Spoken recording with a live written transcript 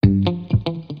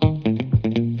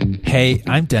Hey,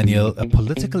 I'm Daniel, a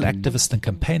political activist and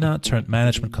campaigner turned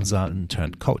management consultant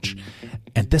turned coach.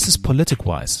 And this is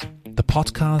PoliticWise, the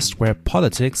podcast where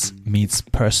politics meets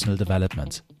personal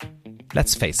development.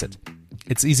 Let's face it,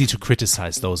 it's easy to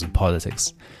criticize those in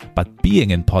politics, but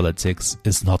being in politics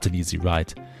is not an easy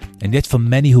ride. And yet for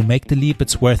many who make the leap,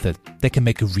 it's worth it. They can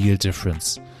make a real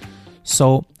difference.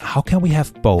 So how can we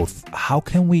have both? How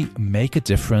can we make a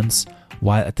difference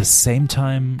while at the same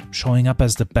time showing up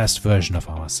as the best version of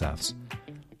ourselves?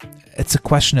 It's a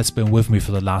question that's been with me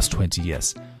for the last 20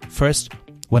 years. First,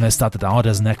 when I started out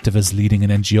as an activist leading an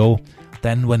NGO,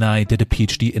 then when I did a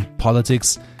PhD in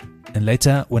politics, and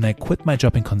later when I quit my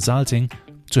job in consulting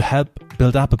to help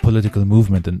build up a political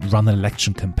movement and run an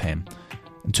election campaign.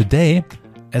 And today,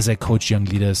 as I coach young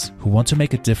leaders who want to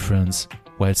make a difference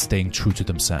while staying true to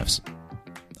themselves.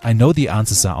 I know the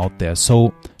answers are out there,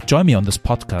 so join me on this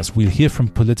podcast. We'll hear from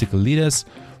political leaders,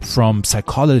 from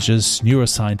psychologists,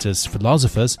 neuroscientists,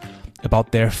 philosophers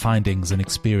about their findings and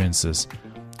experiences.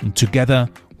 And together,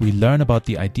 we learn about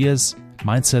the ideas,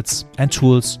 mindsets, and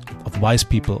tools of wise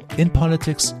people in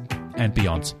politics and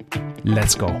beyond.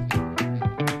 Let's go.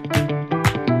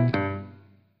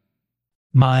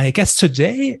 My guest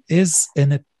today is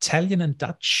an Italian and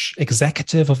Dutch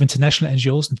executive of international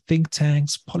NGOs and think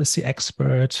tanks, policy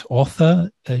expert,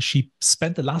 author. She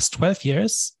spent the last 12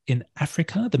 years in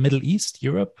Africa, the Middle East,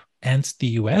 Europe, and the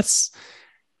US.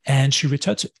 And she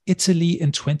returned to Italy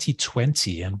in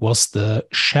 2020 and was the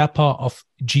Sherpa of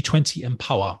G20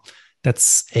 Empower.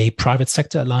 That's a private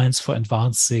sector alliance for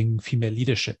advancing female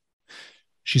leadership.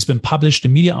 She's been published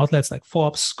in media outlets like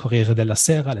Forbes, Corriere della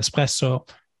Sera, L'Espresso,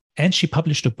 and she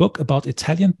published a book about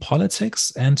Italian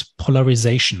politics and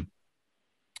polarization.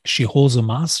 She holds a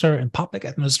master in public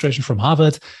administration from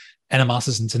Harvard and a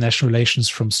master's in international relations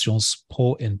from Sciences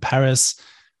Po in Paris.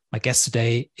 My guest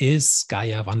today is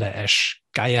Gaia van der Esch.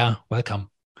 Gaia,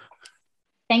 welcome.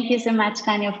 Thank you so much,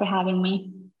 Daniel, for having me.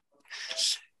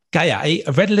 Gaia, I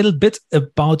read a little bit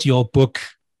about your book,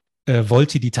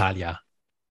 Volti d'Italia.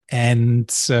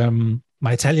 And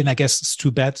my Italian, I guess, is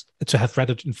too bad to have read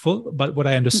it in full. But what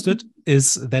I understood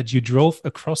is that you drove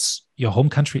across your home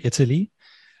country, Italy,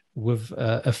 with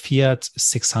a Fiat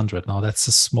 600. Now, that's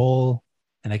a small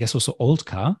and I guess also old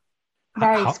car.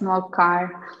 Very small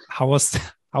car. How was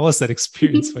that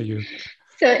experience for you?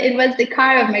 So it was the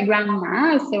car of my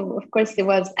grandma. So, of course,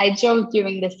 I drove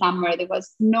during the summer. There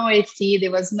was no AC.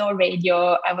 There was no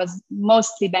radio. I was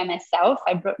mostly by myself.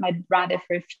 I brought my brother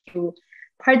for a few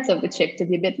parts of the trip to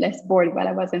be a bit less bored while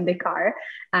I was in the car.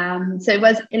 So it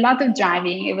was a lot of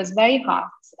driving. It was very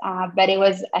hot, but it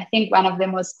was, I think, one of the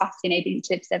most fascinating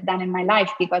trips I've done in my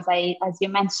life because as you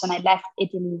mentioned, I left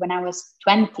Italy when I was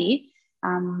 20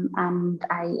 and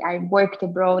I worked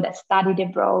abroad, I studied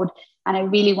abroad, and I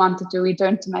really wanted to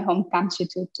return to my home country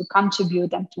to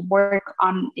contribute and to work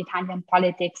on Italian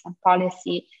politics and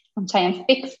policy and try and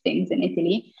fix things in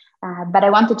Italy. But I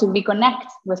wanted to reconnect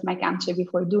with my country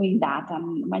before doing that.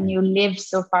 And when you live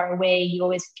so far away, you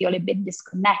always feel a bit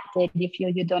disconnected. You feel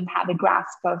you don't have a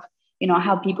grasp of,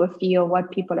 how people feel, what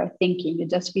people are thinking. You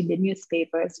just read the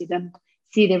newspapers. You don't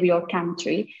see the real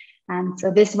country. And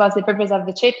so this was the purpose of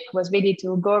the trip, was really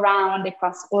to go around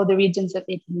across all the regions of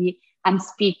Italy and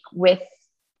speak with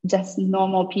just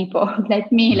normal people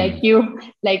like me, like you,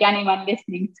 like anyone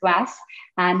listening to us,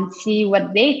 and see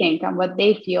what they think and what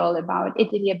they feel about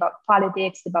Italy, about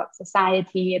politics, about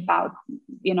society, about,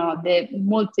 the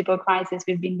multiple crises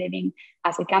we've been living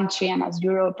as a country and as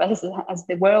Europe, as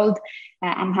the world,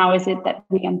 and how is it that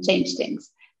we can change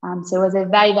things. So it was a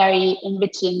very, very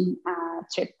enriching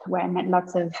trip where I met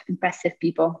lots of impressive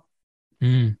people.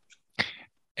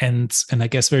 And I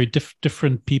guess very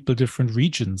different people, different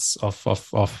regions of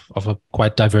a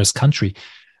quite diverse country.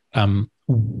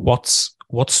 What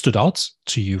stood out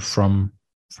to you from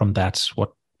that?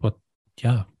 What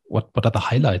are the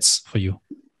highlights for you?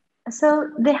 So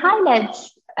the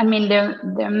highlights, I mean, there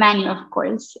are many, of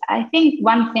course. I think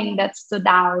one thing that stood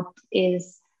out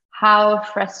is how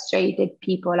frustrated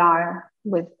people are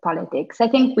with politics. I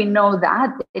think we know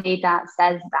that. The data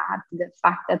says that. The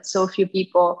fact that so few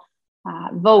people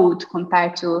vote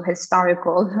compared to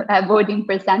historical voting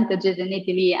percentages in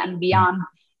Italy and beyond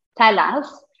tell us,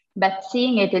 but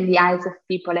seeing it in the eyes of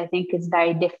people, I think, is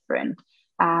very different.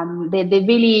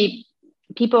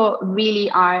 People really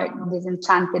are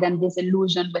disenchanted and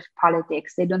disillusioned with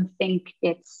politics. They don't think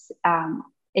it's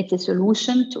a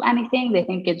solution to anything. They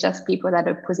think it's just people that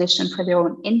are positioned for their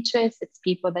own interests. It's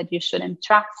people that you shouldn't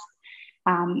trust.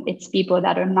 It's people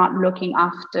that are not looking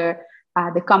after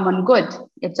the common good.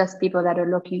 It's just people that are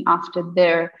looking after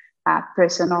their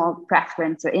personal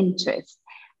preference or interest.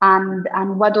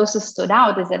 And what also stood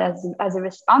out is that as a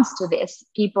response to this,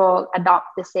 people adopt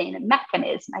the same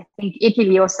mechanism. I think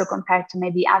Italy, also compared to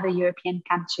maybe other European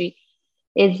country,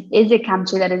 is a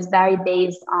country that is very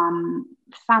based on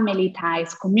family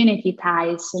ties, community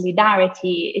ties,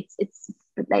 solidarity. It's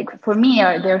like, for me,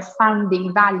 their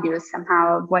founding values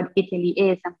somehow of what Italy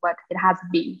is and what it has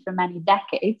been for many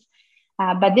decades.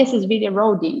 But this is really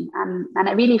eroding, and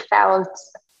I really felt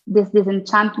this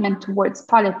disenchantment towards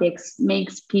politics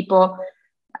makes people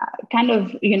kind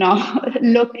of,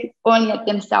 look only at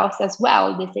themselves as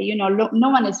well. They say, look, no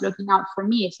one is looking out for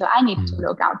me, so I need to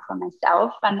look out for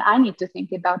myself, and I need to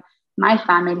think about my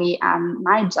family and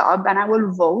my job, and I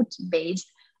will vote based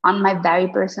on my very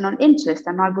personal interest.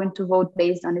 I'm not going to vote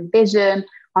based on a vision,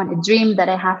 on a dream that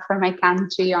I have for my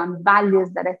country, on values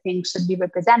that I think should be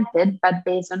represented, but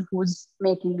based on who's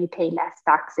making me pay less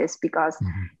taxes because,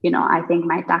 I think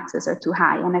my taxes are too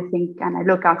high, and I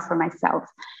look out for myself.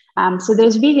 So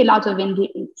there's really a lot of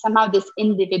somehow this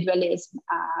individualism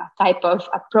type of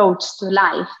approach to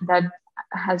life that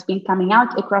has been coming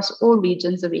out across all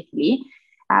regions of Italy.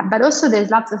 But also there's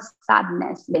lots of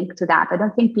sadness linked to that. I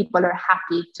don't think people are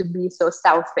happy to be so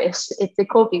selfish. It's a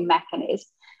coping mechanism.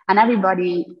 And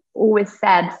everybody always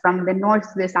said, from the north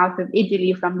to the south of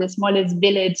Italy, from the smallest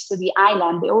village to the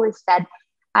island, they always said,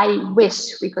 I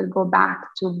wish we could go back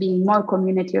to being more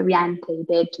community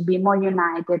oriented, to be more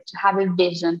united, to have a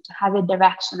vision, to have a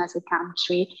direction as a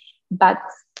country. But,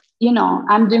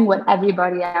 I'm doing what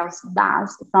everybody else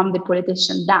does, from the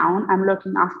politician down. I'm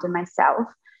looking after myself.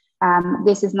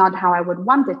 This is not how I would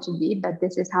want it to be, but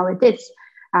this is how it is.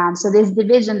 So this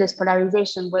division, this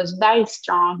polarization was very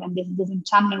strong, and this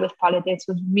disenchantment with politics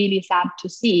was really sad to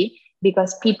see,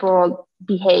 because people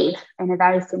behave in a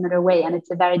very similar way, and it's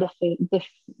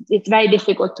very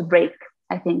difficult to break,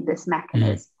 I think, this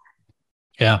mechanism.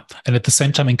 Yeah, and at the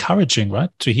same time encouraging, right,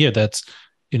 to hear that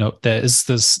there is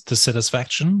this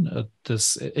satisfaction,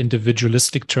 this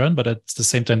individualistic turn, but at the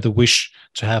same time the wish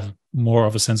to have more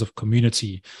of a sense of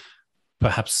community,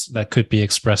 perhaps, that could be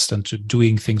expressed into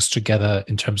doing things together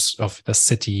in terms of the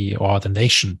city or the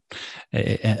nation,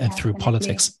 and through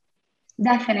politics.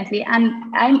 Definitely.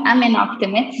 And I'm an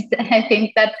optimist. I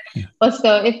think that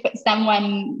also, if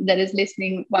someone that is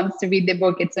listening wants to read the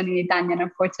book, it's only in Italian,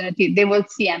 unfortunately, they will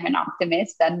see I'm an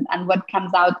optimist. And what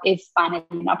comes out is fun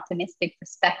and an optimistic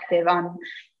perspective on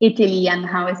Italy and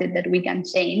how is it that we can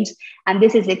change. And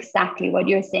this is exactly what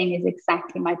you're saying, is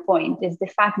exactly my point, is the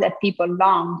fact that people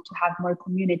long to have more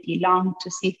community, long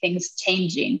to see things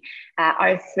changing, are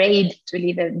afraid to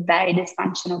leave a very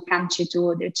dysfunctional country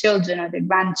to their children or their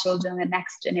grandchildren, the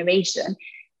next generation,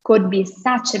 could be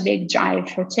such a big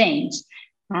drive for change.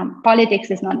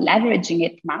 Politics is not leveraging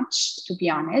it much, to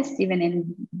be honest. Even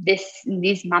in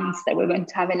these months that we're going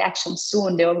to have elections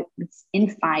soon, it's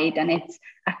infight, and it's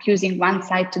accusing one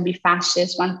side to be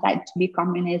fascist, one side to be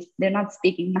communist. They're not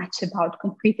speaking much about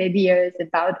concrete ideas,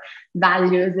 about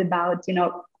values, about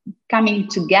coming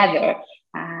together,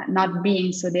 not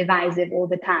being so divisive all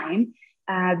the time.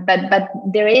 But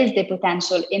there is the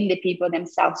potential in the people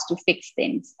themselves to fix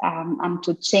things, and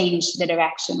to change the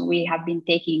direction we have been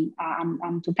taking,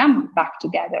 and to come back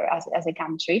together as a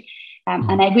country.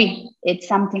 And I agree, it's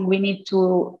something we need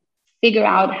to figure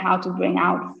out how to bring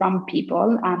out from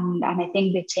people. And I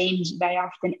think the change very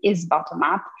often is bottom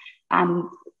up. And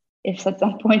if at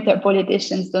some point our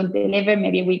politicians don't deliver,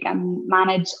 maybe we can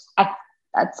manage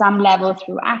at some level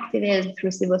through activism, through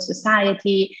civil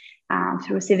society,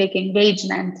 through civic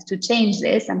engagement to change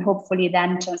this, and hopefully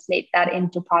then translate that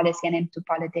into policy and into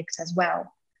politics as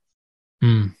well.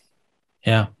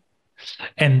 Yeah.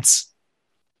 And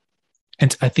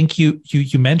I think you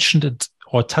mentioned it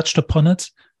or touched upon it,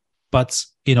 but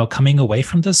coming away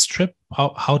from this trip,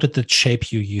 how did it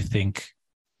shape you, you think?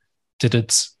 Did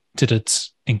it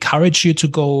encourage you to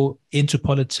go into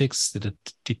politics? Did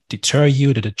it deter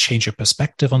you? Did it change your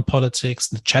perspective on politics,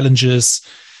 the challenges,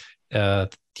 the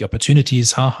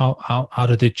opportunities? How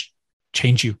did it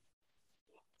change you?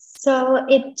 So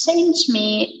it changed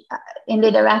me in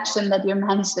the direction that you're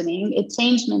mentioning. It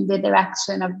changed me in the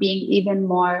direction of being even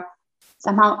more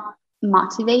somehow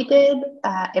motivated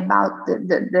about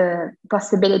the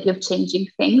possibility of changing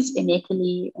things in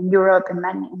Italy, in Europe, and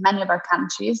many of our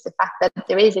countries. The fact that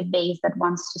there is a base that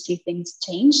wants to see things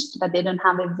changed, but they don't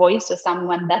have a voice or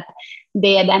someone that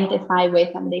they identify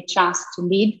with and they trust to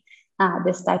lead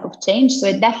this type of change. So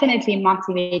it definitely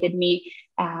motivated me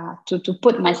to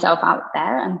put myself out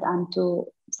there and to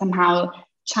somehow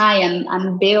try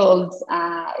and build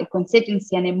a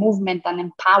constituency and a movement and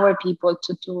empower people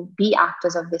to be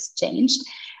actors of this change.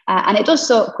 And it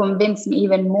also convinced me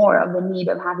even more of the need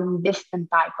of having different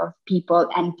type of people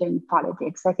entering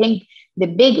politics. I think the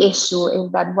big issue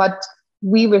is that what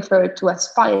we refer to as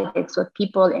politics, what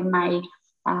people in my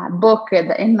book,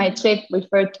 in my trip,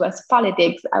 refer to as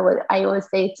politics, I always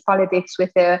say it's politics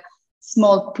with a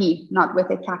small p, not with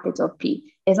a capital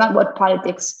P. It's not what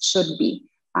politics should be.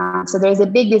 So there's a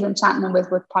big disenchantment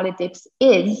with what politics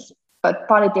is, but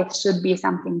politics should be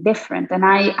something different. And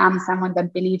I am someone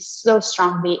that believes so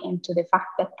strongly into the fact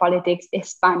that politics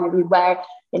is finally where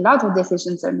a lot of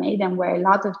decisions are made and where a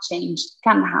lot of change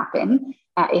can happen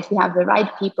if you have the right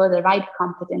people, the right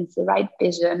competence, the right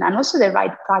vision, and also the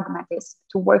right pragmatism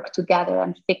to work together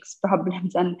and fix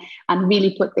problems and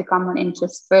really put the common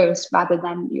interest first rather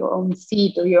than your own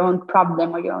seat or your own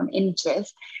problem or your own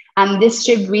interest. And this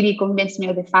trip really convinced me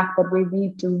of the fact that we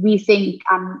need to rethink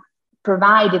and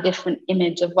provide a different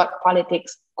image of what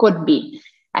politics could be.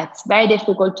 It's very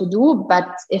difficult to do, but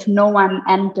if no one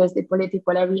enters the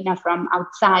political arena from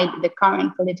outside the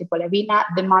current political arena,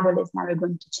 the model is never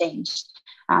going to change.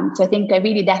 So I think I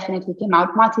really definitely came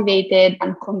out motivated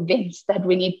and convinced that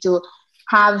we need to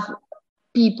have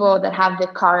people that have the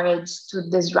courage to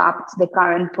disrupt the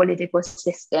current political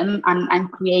system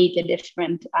and create a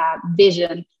different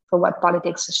vision for what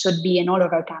politics should be in all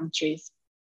of our countries.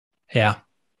 Yeah.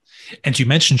 And you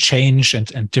mentioned change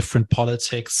and different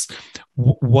politics.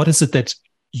 What is it that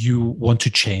you want to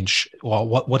change, or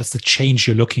what is the change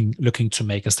you're looking to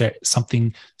make? Is there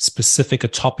something specific, a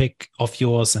topic of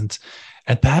yours, and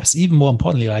perhaps even more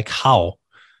importantly, like how?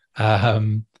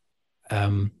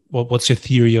 What's your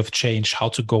theory of change? How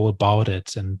to go about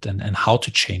it, and how to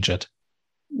change it?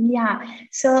 Yeah.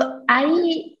 So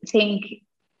I think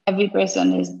every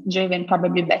person is driven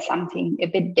probably by something a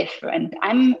bit different.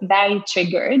 I'm very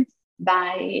triggered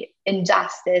by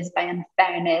injustice, by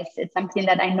unfairness. It's something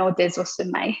that I notice also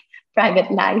in my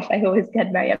private life. I always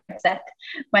get very upset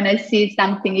when I see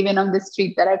something, even on the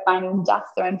street, that I find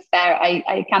unjust or unfair.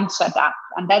 I can't shut up.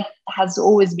 And that has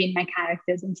always been my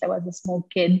character since I was a small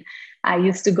kid. I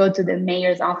used to go to the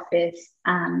mayor's office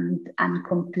and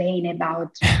complain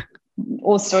about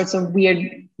all sorts of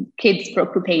weird kids'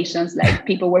 preoccupations, like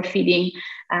people were feeding,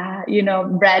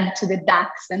 bread to the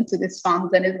ducks and to the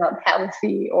swans, and it's not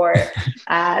healthy, or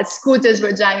scooters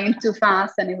were driving too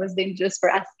fast and it was dangerous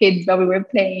for us kids while we were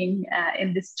playing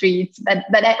in the streets. But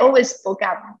I always spoke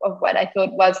up of what I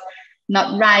thought was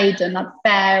not right or not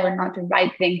fair or not the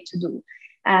right thing to do.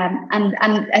 And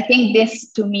I think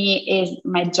this, to me, is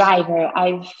my driver.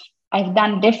 I've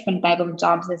done different type of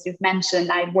jobs, as you've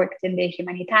mentioned. I worked in the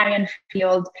humanitarian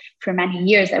field for many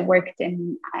years. I worked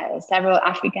in several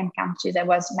African countries. I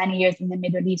was many years in the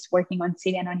Middle East working on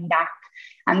Syria and on Iraq.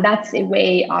 And that's a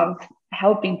way of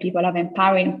helping people, of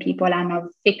empowering people, and of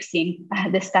fixing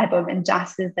this type of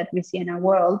injustice that we see in our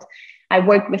world. I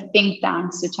work with think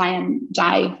tanks to try and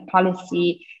drive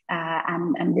policy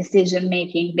and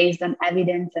decision-making based on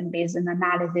evidence and based on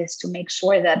analysis to make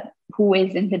sure that who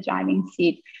is in the driving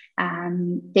seat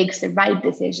takes the right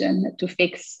decision to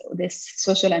fix this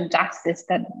social injustice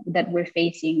that we're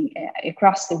facing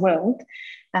across the world.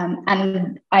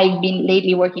 And I've been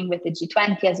lately working with the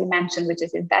G20, as you mentioned, which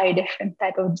is a very different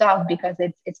type of job because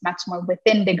it's much more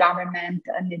within the government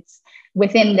and it's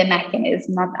within the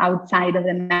mechanism, not outside of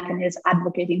the mechanism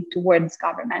advocating towards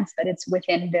governments, but it's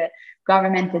within the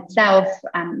government itself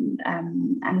and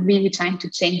really trying to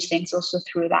change things also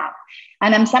through that.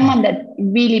 And I'm someone that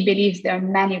really believes there are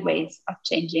many ways of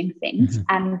changing things.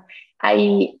 Mm-hmm. And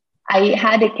I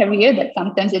had a career that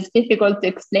sometimes it's difficult to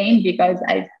explain because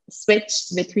I've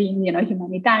switched between,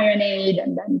 humanitarian aid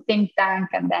and then think tank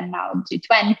and then now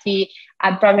G20.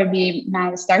 I'm probably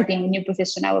now starting a new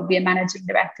position. I will be a managing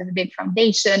director of a big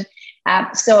foundation.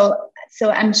 So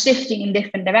I'm shifting in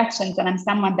different directions, and I'm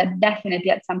someone that definitely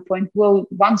at some point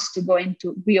wants to go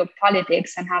into real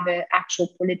politics and have an actual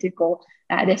political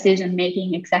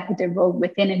decision-making executive role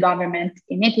within a government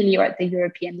in Italy or at the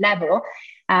European level.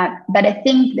 But I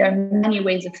think there are many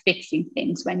ways of fixing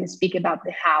things when you speak about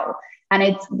the how. And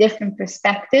it's different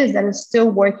perspectives that are still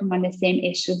working on the same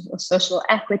issues of social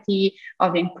equity,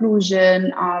 of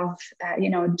inclusion, of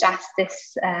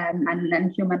justice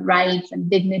and human rights and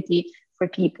dignity for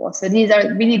people. So these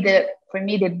are really for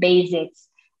me the basics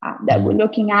that we're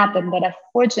looking at and that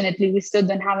unfortunately we still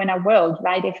don't have in our world,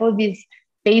 right? If all these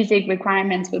basic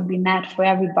requirements would be met for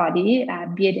everybody,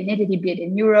 be it in Italy, be it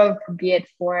in Europe, be it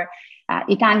for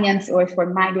Italians or for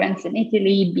migrants in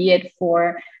Italy, be it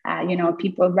for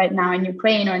people right now in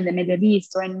Ukraine or in the Middle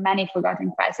East or in many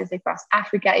forgotten crises across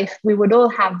Africa. If we would all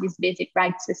have these basic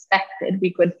rights respected,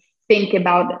 we could think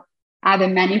about other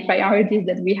many priorities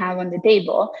that we have on the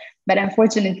table. But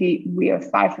unfortunately, we are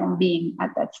far from being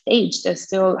at that stage. There's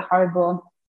still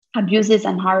horrible abuses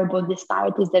and horrible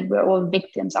disparities that we're all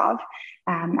victims of.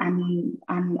 And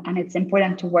it's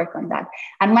important to work on that.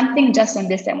 And one thing just on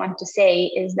this I want to say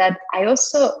is that I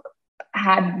also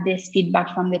had this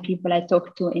feedback from the people I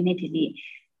talked to in Italy.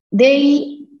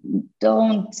 They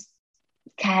don't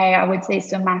care, I would say,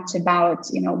 so much about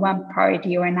one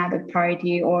party or another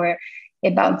party or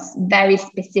about very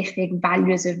specific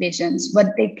values or visions.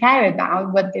 What they care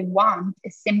about, what they want,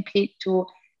 is simply to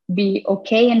be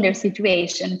okay in their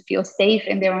situation, feel safe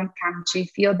in their own country,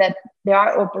 feel that there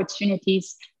are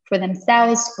opportunities for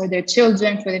themselves, for their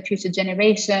children, for the future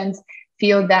generations,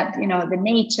 feel that the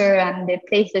nature and the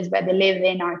places where they live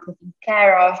in are taken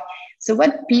care of. So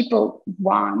what people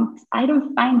want, I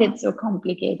don't find it so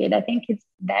complicated. I think it's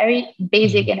very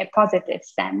basic in a positive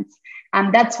sense.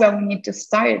 And that's where we need to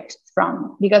start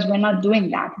from, because we're not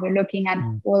doing that. We're looking at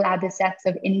all other sets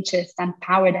of interest and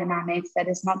power dynamics. That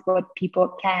is not what people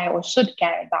care or should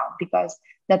care about, because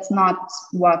that's not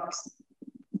what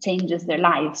changes their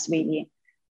lives, really.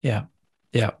 Yeah.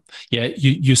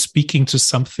 You're speaking to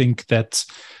something that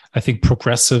I think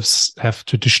progressives have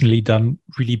traditionally done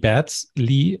really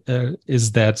badly,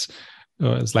 is that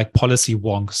it's like policy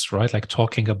wonks, right? Like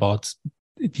talking about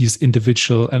these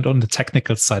individual and on the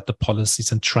technical side, the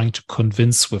policies, and trying to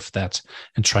convince with that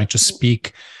and trying to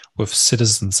speak with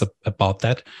citizens about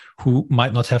that who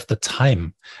might not have the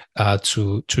time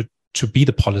to be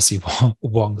the policy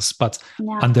wonks. But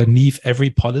underneath every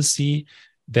policy,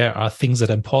 there are things that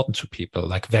are important to people,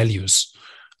 like values.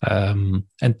 And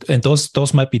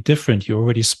those might be different. You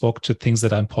already spoke to things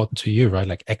that are important to you, right?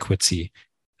 Like equity,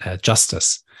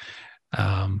 justice.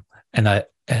 And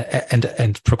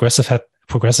progressives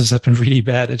have been really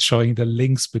bad at showing the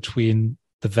links between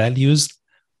the values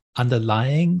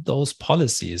underlying those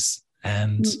policies.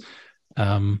 And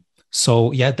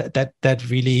so that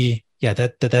really,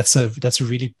 that's a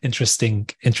really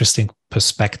interesting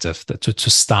perspective to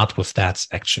start with that,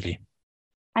 actually.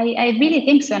 I really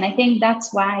think so. And I think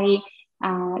that's why,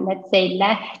 let's say,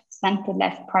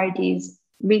 center-left parties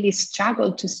really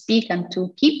struggle to speak and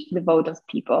to keep the vote of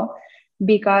people,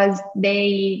 because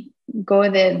they go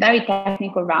the very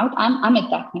technical route. I'm a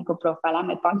technical profile. I'm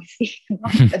a policy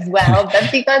as well. But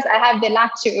because I have the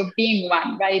luxury of being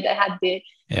one, right? I had the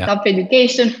top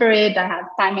education for it. I have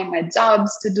time in my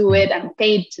jobs to do it. I'm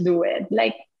paid to do it.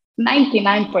 Like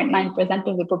 99.9%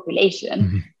 of the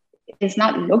population is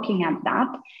not looking at that.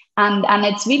 And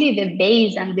it's really the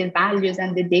base and the values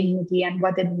and the dignity and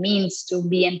what it means to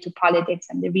be into politics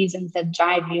and the reasons that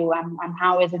drive you and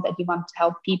how is it that you want to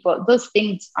help people. Those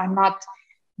things are not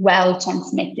well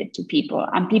transmitted to people,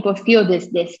 and people feel this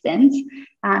distance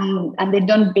and they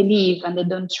don't believe and they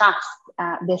don't trust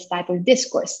this type of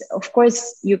discourse. Of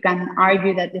course, you can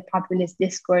argue that the populist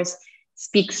discourse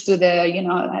speaks to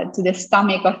the to the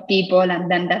stomach of people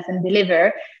and then doesn't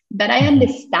deliver. But I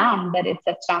understand that it's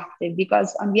attractive,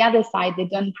 because on the other side, they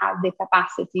don't have the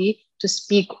capacity to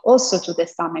speak also to the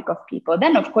stomach of people.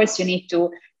 Then, of course, you need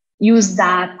to use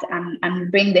that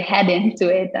and bring the head into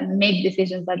it and make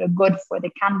decisions that are good for the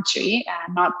country,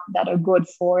 not that are good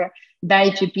for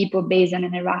very few people based on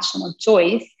an irrational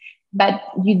choice. But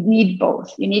you need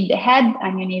both. You need the head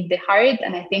and you need the heart.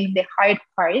 And I think the hard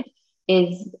part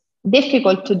is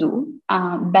difficult to do,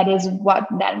 but is what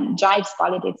then drives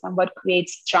politics and what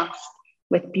creates trust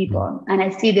with people. And I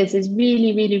see this is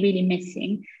really, really, really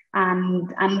missing.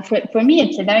 And for me,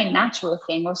 it's a very natural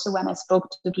thing. Also, when I spoke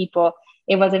to people,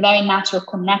 it was a very natural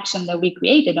connection that we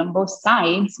created on both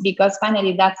sides, because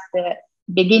finally that's the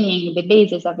beginning, the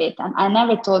basis of it. And I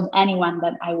never told anyone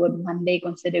that I would one day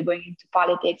consider going into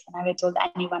politics. I never told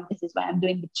anyone this is why I'm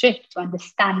doing the trip, to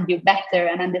understand you better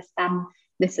and understand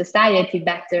the society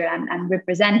better and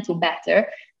represent you better.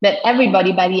 But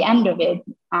everybody by the end of it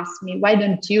asked me, why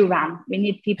don't you run? We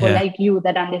need people like you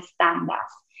that understand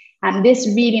us. And this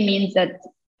really means that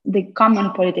the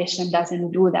common politician doesn't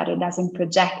do that or doesn't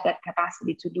project that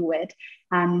capacity to do it.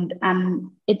 And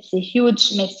it's a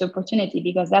huge missed opportunity,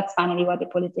 because that's finally what the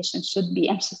politician should be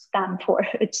and should stand for.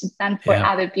 It should stand for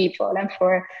other people and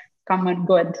for common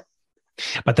good.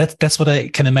 But that's what I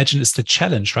can imagine is the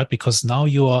challenge, right? Because now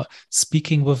you are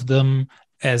speaking with them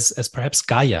as perhaps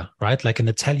Gaia, right? Like an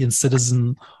Italian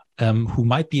citizen who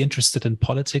might be interested in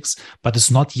politics, but is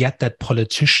not yet that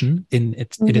politician in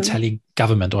Italian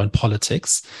government or in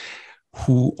politics,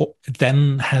 who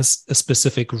then has a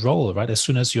specific role, right? As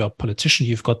soon as you're a politician,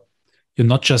 you're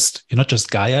not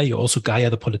just Gaia, you're also Gaia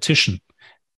the politician.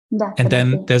 Definitely. And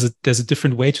then there's a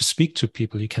different way to speak to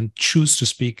people. You can choose to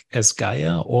speak as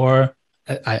Gaia, or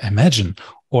I imagine,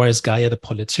 or as Gaia the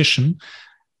politician.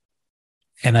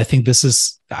 And I think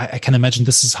I can imagine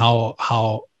this is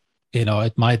how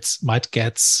it might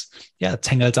get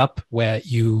tangled up, where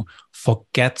you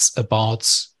forget about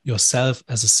yourself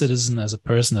as a citizen, as a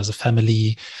person, as a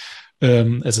family,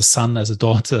 as a son, as a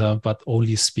daughter, but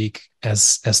only speak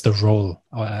as the role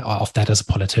of that as a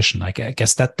politician. I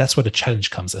guess that's where the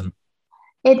challenge comes in.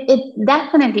 It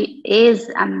definitely is.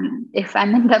 If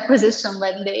I'm in that position,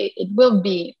 it will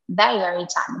be very, very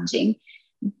challenging.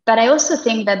 But I also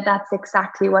think that that's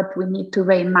exactly what we need to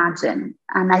reimagine.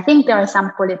 And I think there are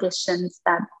some politicians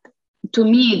that, to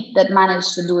me, that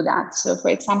manage to do that. So, for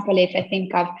example, if I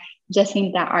think of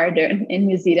Jacinda Ardern in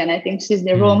New Zealand, I think she's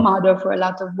the role model for a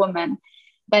lot of women.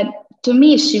 But to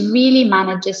me, she really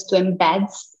manages to embed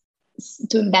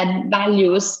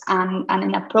values and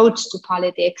an approach to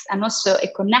politics, and also a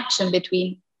connection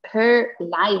between her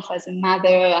life as a mother,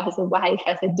 as a wife,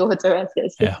 as a daughter, as a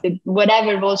sister,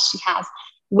 whatever role she has,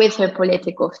 with her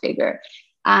political figure.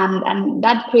 And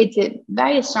that creates a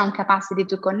very strong capacity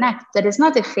to connect. That is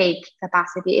not a fake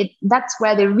capacity. That's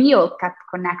where the real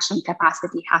connection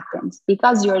capacity happens.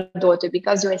 Because you're a daughter,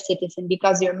 because you're a citizen,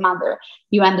 because you're a mother,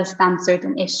 you understand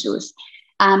certain issues.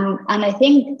 And I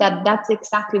think that's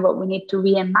exactly what we need to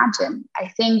reimagine. I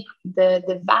think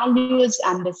the values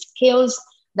and the skills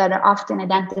that are often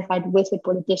identified with a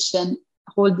politician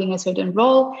holding a certain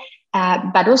role,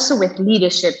 but also with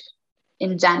leadership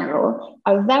in general,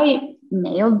 are very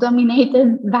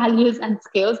male-dominated values and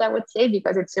skills, I would say,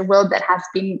 because it's a world that has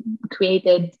been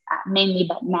created mainly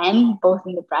by men, both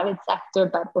in the private sector,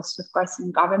 but also, of course,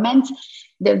 in government.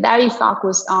 They're very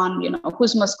focused on,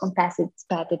 who's most competitive,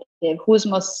 who's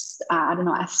most,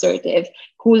 assertive,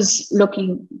 who's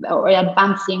looking or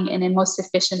advancing in a most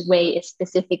efficient way a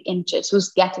specific interest,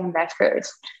 who's getting there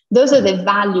first. Those are the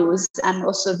values, and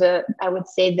also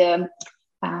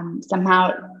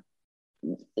somehow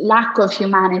lack of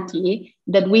humanity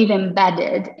that we've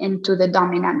embedded into the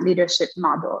dominant leadership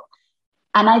model.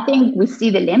 And I think we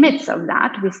see the limits of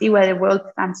that. We see where the world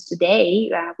stands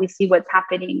today. We see what's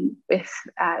happening with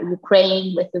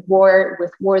Ukraine, with the war,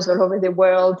 with wars all over the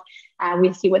world.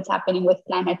 We see what's happening with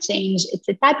climate change. It's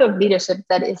a type of leadership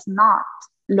that is not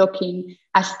looking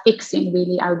at fixing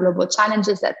really our global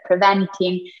challenges, at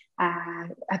preventing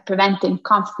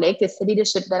conflict. It's a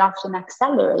leadership that often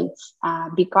accelerates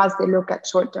because they look at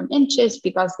short-term interests,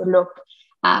 because they look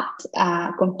at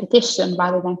competition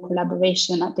rather than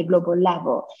collaboration at the global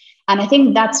level. And I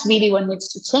think that's really what needs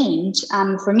to change.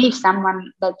 And for me,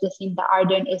 someone like Jacinda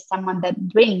Ardern is someone that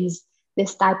brings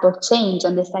this type of change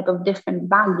and this type of different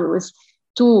values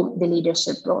to the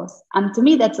leadership roles. And to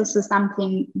me, that's also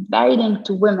something very linked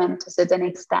to women to a certain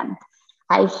extent.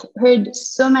 I've heard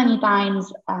so many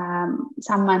times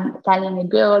someone telling a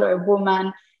girl or a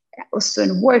woman, also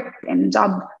in work and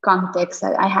job context,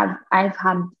 I've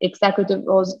had executive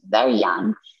roles very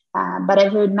young, but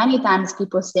I've heard many times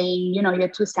people saying, you're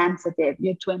too sensitive,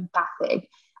 you're too empathic,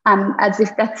 as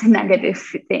if that's a negative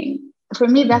thing. For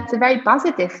me, that's a very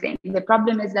positive thing. The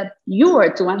problem is that you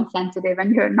are too insensitive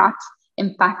and you're not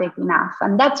empathic enough.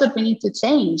 And that's what we need to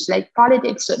change. Like,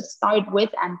 politics should start with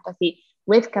empathy,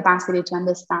 with capacity to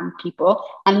understand people,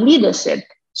 and leadership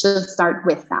should start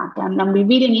with that. And we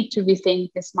really need to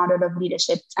rethink this model of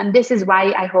leadership. And this is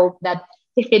why I hope that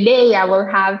if a day I will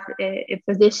have a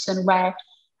position where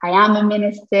I am a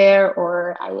minister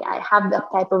or I have that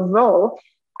type of role,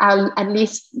 I'll at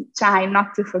least try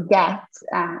not to forget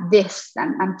this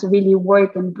and to really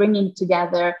work in bringing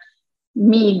together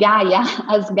me, Gaia,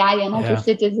 as Gaia and as a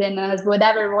citizen, as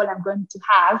whatever role I'm going to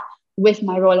have, with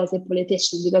my role as a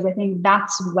politician, because I think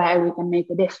that's where we can make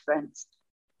a difference.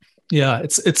 Yeah,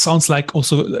 it sounds like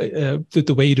also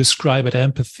the way you describe it,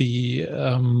 empathy.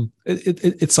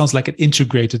 It sounds like an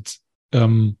integrated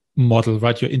model,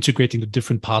 right? You're integrating the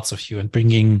different parts of you and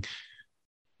bringing,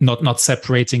 not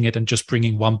separating it and just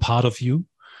bringing one part of you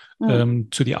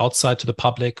to the outside, to the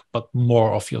public, but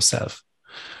more of yourself.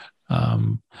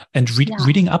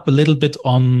 Reading up a little bit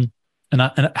on. And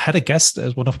I had a guest,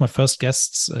 one of my first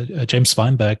guests, James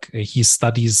Weinberg. He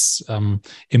studies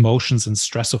emotions and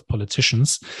stress of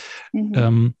politicians.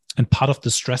 And part of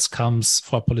the stress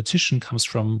for a politician comes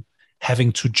from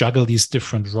having to juggle these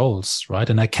different roles, right?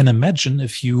 And I can imagine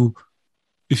if you're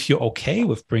okay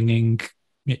with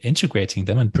integrating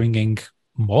them and bringing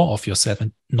more of yourself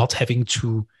and not having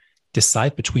to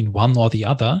decide between one or the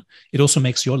other, it also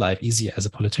makes your life easier as a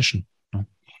politician. No?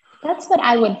 That's what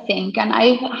I would think. And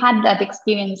I've had that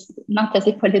experience, not as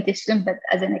a politician, but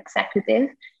as an executive.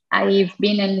 I've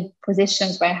been in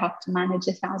positions where I had to manage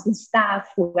 1,000 staff,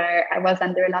 where I was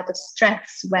under a lot of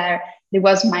stress, where there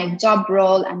was my job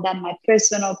role and then my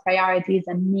personal priorities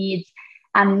and needs.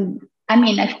 And I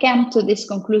mean, I've come to this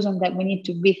conclusion that we need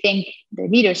to rethink the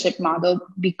leadership model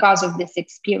because of this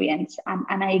experience.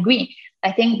 And I agree.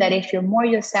 I think that if you're more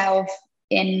yourself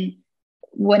in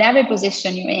whatever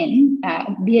position you're in,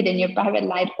 be it in your private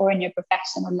life or in your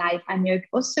professional life, and you're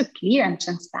also clear and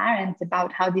transparent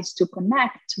about how these two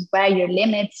connect, where your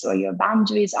limits or your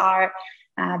boundaries are,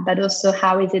 but also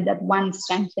how is it that one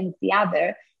strengthens the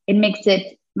other, it makes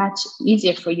it much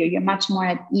easier for you. You're much more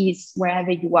at ease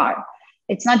wherever you are.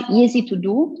 It's not easy to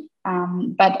do,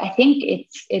 but I think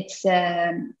it's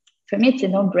for me, it's a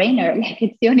no-brainer. Like,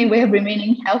 it's the only way of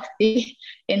remaining healthy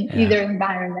in either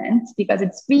environment, because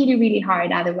it's really, really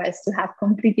hard otherwise to have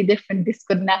completely different,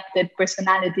 disconnected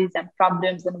personalities and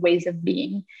problems and ways of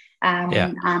being, and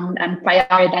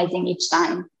prioritizing each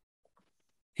time.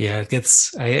 Yeah,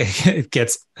 it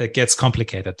gets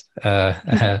complicated.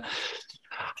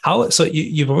 So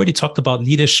you've already talked about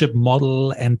leadership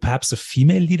model and perhaps a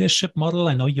female leadership model.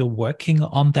 I know you're working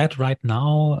on that right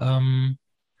now.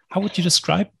 How would you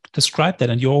describe that?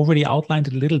 And you already outlined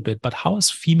it a little bit, but how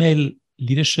is female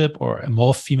leadership or a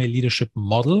more female leadership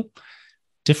model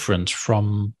different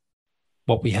from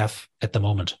what we have at the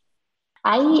moment?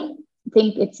 I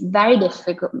think it's very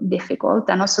difficult.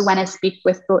 And also when I speak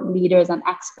with thought leaders and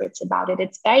experts about it,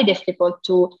 it's very difficult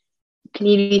to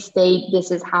clearly state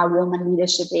this is how woman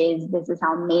leadership is, this is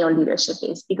how male leadership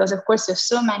is. Because of course, there's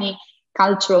so many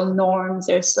cultural norms,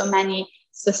 there's so many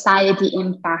society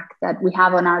impact that we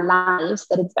have on our lives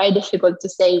that it's very difficult to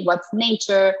say what's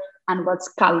nature and what's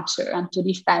culture and to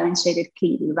differentiate it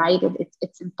clearly, right?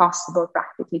 It's impossible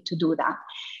practically to do that.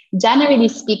 Generally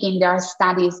speaking, there are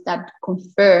studies that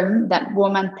confirm that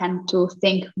women tend to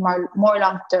think more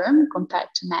long-term compared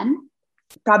to men,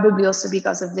 probably also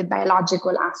because of the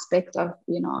biological aspect of,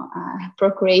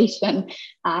 procreation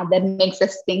that makes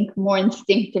us think more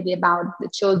instinctively about the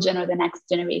children or the next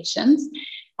generations.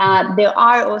 There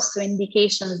are also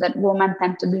indications that women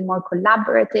tend to be more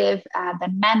collaborative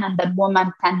than men, and that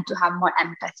women tend to have more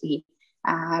empathy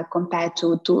compared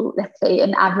to, let's say,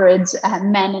 an average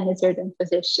man in a certain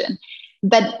position.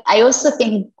 But I also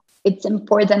think it's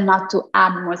important not to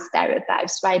add more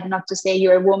stereotypes, right? Not to say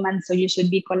you're a woman, so you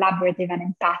should be collaborative and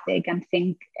empathic and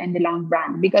think in the long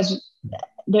run, because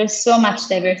there's so much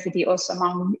diversity also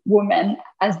among women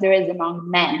as there is among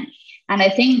men. And I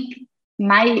think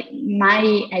my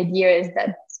idea is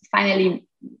that finally,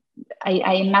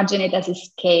 I imagine it as a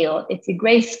scale. It's a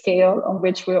gray scale on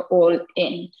which we're all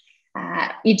in.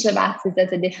 Each of us is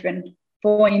at a different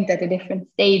point, at a different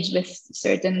stage, with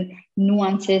certain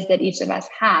nuances that each of us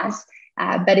has.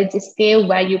 But it's a scale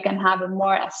where you can have a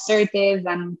more assertive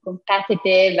and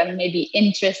competitive and maybe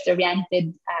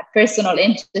interest-oriented, personal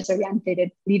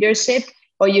interest-oriented leadership,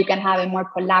 or you can have a more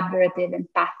collaborative,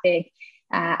 empathic,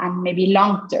 and maybe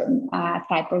long-term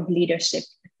type of leadership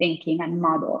thinking and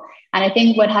model. And I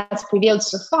think what has prevailed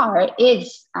so far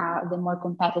is the more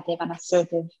competitive and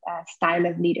assertive style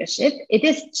of leadership. It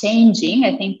is changing.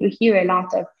 I think we hear a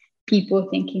lot of people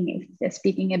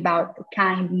speaking about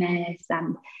kindness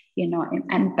and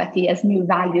empathy as new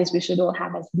values we should all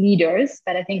have as leaders.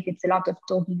 But I think it's a lot of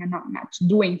talking and not much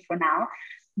doing for now.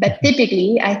 But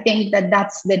typically, I think that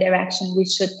that's the direction we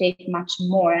should take much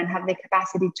more, and have the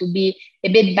capacity to be a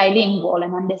bit bilingual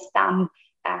and understand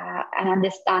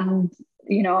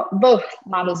both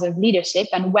models of leadership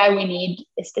and where we need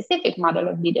a specific model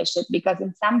of leadership. Because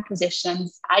in some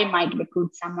positions, I might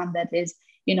recruit someone that is,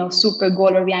 super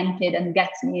goal oriented and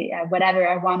gets me whatever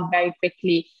I want very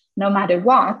quickly, no matter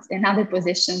what. In other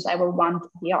positions, I will want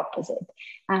the opposite.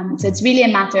 So it's really a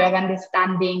matter of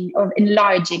understanding, of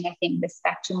enlarging, I think, the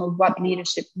spectrum of what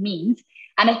leadership means.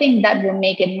 And I think that will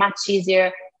make it much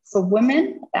easier for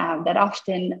women that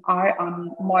often are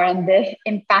more on the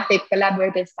empathic,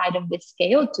 collaborative side of the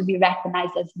scale to be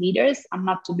recognized as leaders and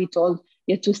not to be told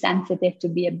you're too sensitive to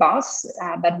be a boss,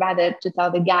 but rather to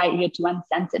tell the guy you're too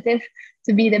insensitive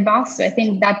to be the boss. So I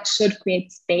think that should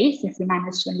create space if we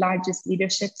manage to enlarge this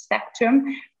leadership spectrum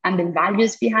and the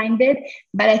values behind it.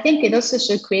 But I think it also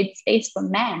should create space for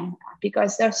men,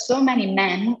 because there are so many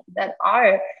men that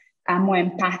are more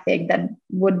empathic, that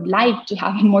would like to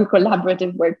have a more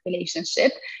collaborative work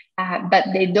relationship, but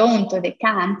they don't or they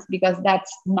can't, because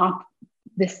that's not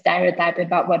the stereotype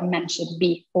about what men should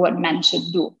be or what men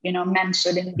should do. Men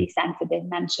shouldn't be sensitive,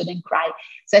 men shouldn't cry.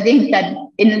 So I think that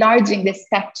enlarging the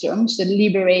spectrum should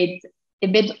liberate a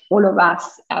bit all of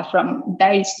us from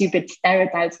very stupid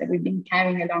stereotypes that we've been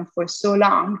carrying along for so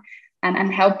long,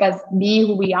 and help us be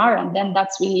who we are. And then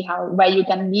that's really where you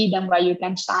can lead and where you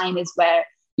can shine, is where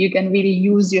you can really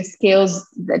use your skills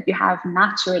that you have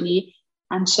naturally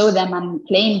and show them and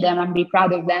claim them and be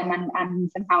proud of them,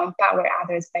 and somehow empower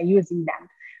others by using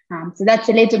them. So that's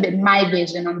a little bit my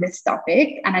vision on this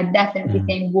topic. And I definitely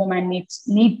think women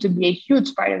need to be a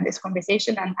huge part of this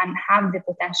conversation and have the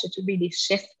potential to really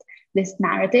shift this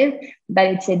narrative. But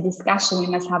it's a discussion we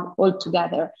must have all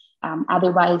together.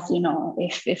 Otherwise,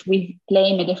 if we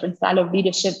claim a different style of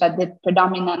leadership, but the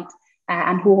predominant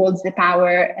and who holds the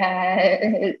power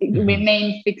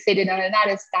remain fixated on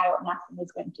another style, nothing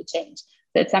is going to change.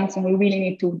 So it's something we really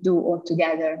need to do all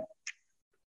together.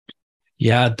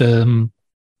 Yeah,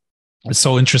 it's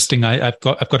so interesting. I've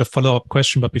got a follow-up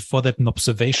question, but before that, an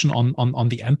observation on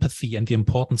the empathy and the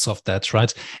importance of that,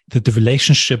 right? The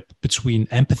relationship between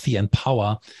empathy and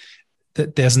power.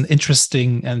 There's there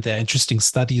are interesting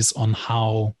studies on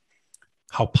how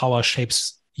power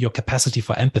shapes your capacity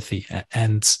for empathy,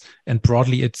 and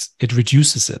broadly it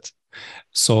reduces it.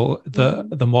 So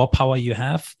the more power you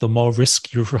have, the more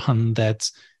risk you run that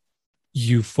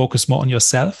you focus more on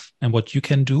yourself and what you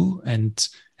can do and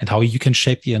how you can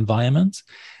shape the environment,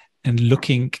 and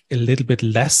looking a little bit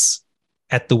less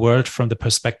at the world from the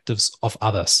perspectives of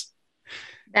others.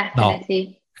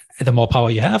 Definitely. Now, the more power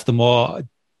you have, the more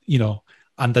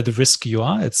under the risk you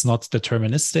are. It's not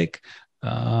deterministic.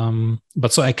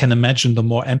 But so I can imagine the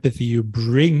more empathy you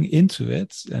bring into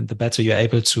it, and the better you're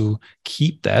able to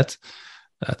keep that,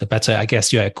 the better, I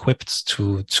guess, you're equipped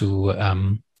to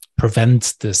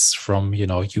prevent this from,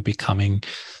 you becoming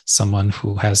someone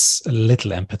who has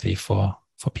little empathy for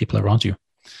people around you.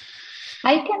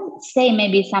 I can say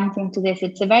maybe something to this.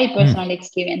 It's a very personal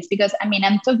experience, because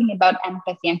I'm talking about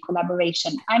empathy and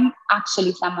collaboration. I'm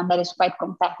actually someone that is quite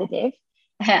competitive.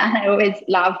 And I always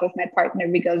laugh with my partner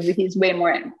because he has way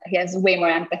more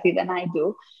empathy than I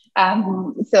do.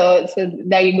 So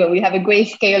there you go. We have a gray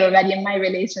scale already in my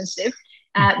relationship.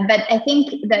 But I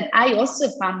think that I also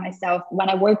found myself, when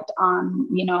I worked on,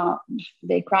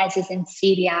 the crisis in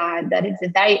Syria, that it's a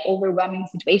very overwhelming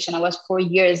situation. I was 4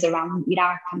 years around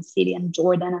Iraq and Syria and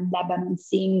Jordan and Lebanon,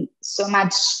 seeing so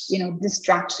much,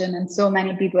 destruction and so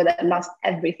many people that lost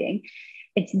everything.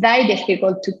 It's very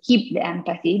difficult to keep the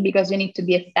empathy because you need to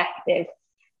be effective,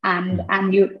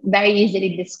 and you very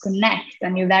easily disconnect,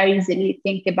 and you very easily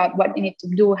think about what you need to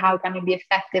do. How can you be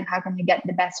effective? How can you get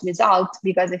the best result?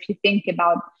 Because if you think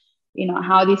about,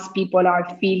 how these people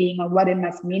are feeling or what it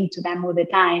must mean to them all the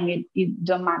time, you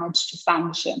don't manage to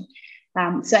function.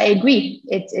 So I agree.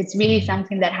 It's really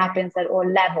something that happens at all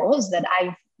levels, that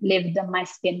I've lived on my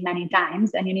skin many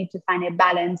times, and you need to find a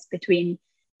balance between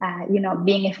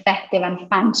being effective and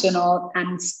functional,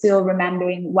 and still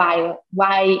remembering why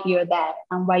you're there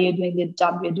and why you're doing the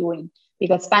job you're doing.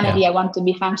 Because finally, I want to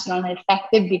be functional and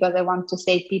effective because I want to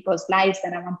save people's lives,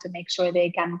 and I want to make sure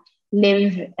they can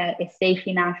live a safe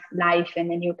enough life in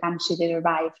the new country they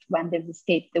arrived when they've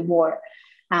escaped the war.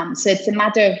 So it's a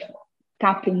matter of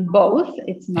coupling both.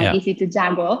 It's not easy to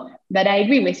juggle, but I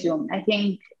agree with you. I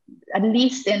think at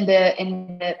least in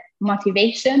the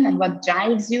motivation and what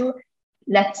drives you,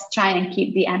 let's try and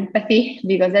keep the empathy,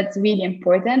 because that's really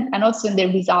important. And also in the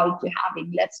result you're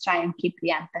having, let's try and keep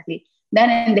the empathy. Then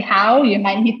in the how, you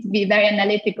might need to be very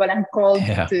analytical and cold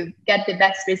to get the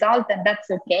best result, and that's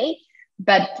okay.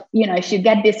 But, if you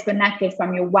get disconnected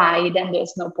from your why, then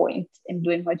there's no point in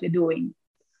doing what you're doing.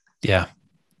 Yeah.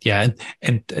 Yeah.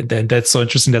 And that's so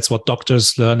interesting. That's what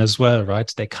doctors learn as well,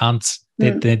 right? They can't,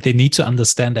 they need to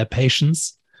understand their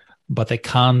patients, but they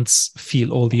can't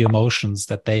feel all the emotions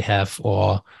that they have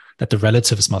or that the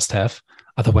relatives must have.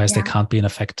 Otherwise, they can't be an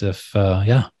effective,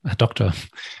 a doctor.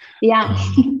 Yeah,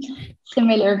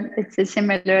 similar. It's a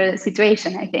similar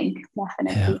situation, I think,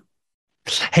 definitely. Yeah.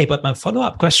 Hey, but my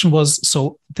follow-up question was: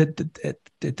 so the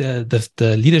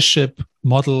leadership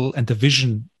model and the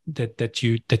vision that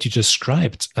you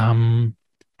described,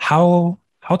 how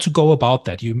to go about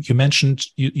that? You mentioned,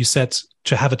 you said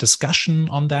to have a discussion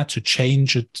on that, to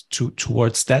change it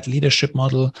towards that leadership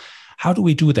model. How do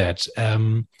we do that?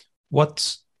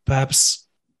 What perhaps,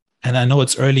 and I know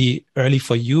it's early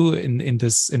for you in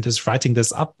this writing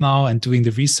this up now and doing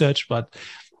the research, but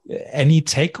any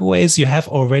takeaways you have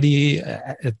already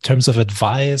in terms of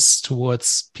advice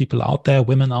towards people out there,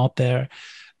 women out there,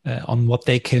 on what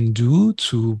they can do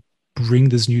to bring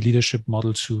this new leadership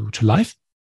model to life?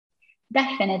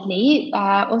 Definitely.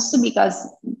 Also because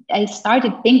I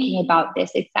started thinking about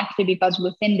this exactly because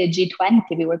within the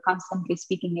G20, we were constantly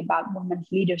speaking about women's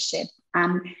leadership.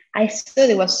 And I saw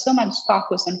there was so much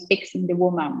focus on fixing the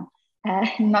woman,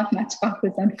 not much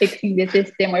focus on fixing the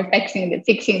system or fixing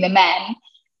the men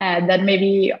that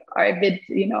maybe are a bit,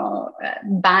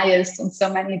 biased on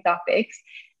so many topics.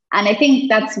 And I think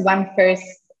that's one first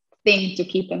thing to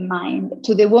keep in mind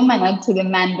to the woman and to the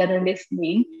men that are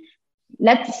listening.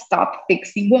 Let's stop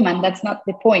fixing women. That's not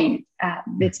the point.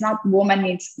 It's not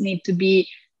women need to be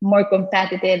more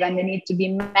competitive and they need to be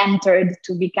mentored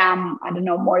to become, I don't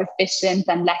know, more efficient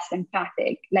and less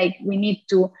empathic. Like we need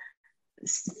to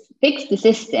fix the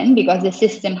system because the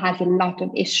system has a lot of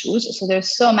issues. So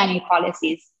there's so many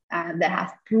policies that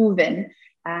have proven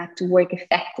to work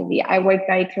effectively. I work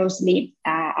very closely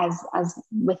as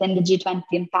within the G20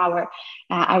 Empower.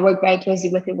 I work very closely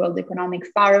with the World Economic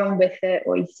Forum, with the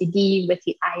OECD, with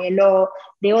the ILO.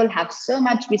 They all have so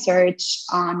much research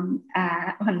on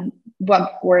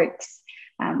what works.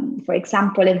 For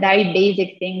example, a very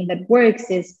basic thing that works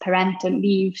is parental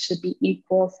leave should be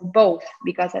equal for both,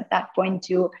 because at that point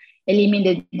you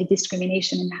eliminate the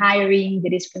discrimination in hiring, the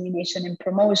discrimination in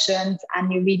promotions,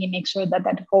 and you really make sure that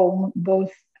at home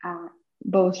both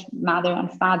mother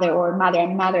and father, or mother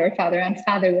and mother, father and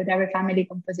father, whatever family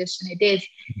composition it is,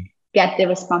 get the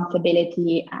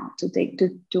responsibility to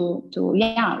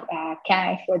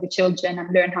care for the children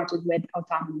and learn how to do it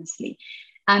autonomously.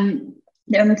 And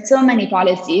there are so many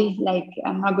policies, like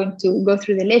I'm not going to go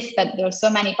through the list, but there are so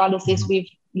many policies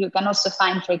you can also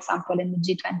find, for example, in the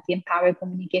G20 Empower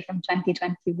communique from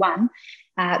 2021,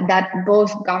 that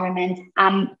both governments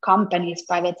and companies,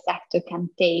 private sector, can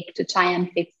take to try and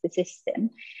fix the system.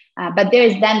 But there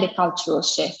is then the cultural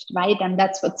shift, right? And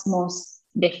that's what's most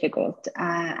difficult.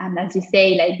 And as you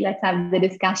say, like, let's have the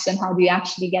discussion, how do you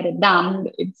actually get it done?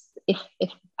 It's,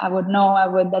 if I would know, I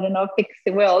don't know, fix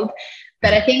the world.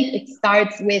 But I think it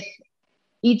starts with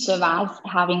each of us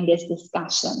having this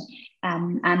discussion.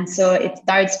 And so it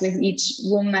starts with each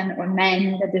woman or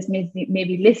man that is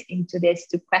maybe listening to this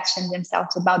to question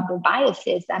themselves about their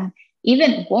biases. And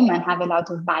even women have a lot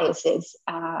of biases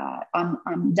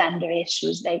on gender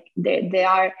issues. Like there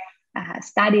are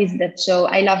studies that show,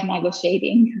 I love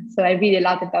negotiating, so I read a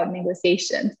lot about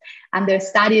negotiations. And there are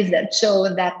studies that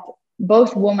show that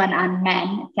both women and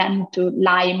men tend to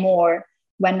lie more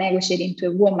when negotiating to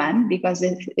a woman, because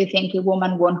they think a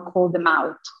woman won't call them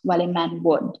out while a man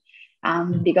would.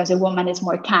 Because a woman is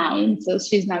more kind, so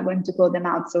she's not going to call them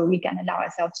out, so we can allow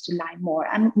ourselves to lie more.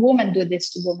 And women do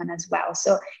this to women as well.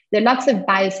 So there are lots of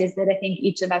biases that I think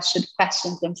each of us should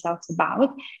question themselves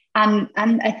about. And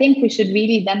I think we should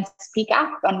really then speak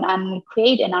up and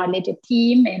create in our little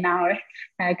team, in our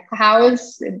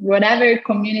house, whatever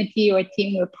community or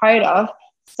team we're part of,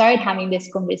 start having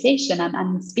this conversation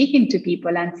and speaking to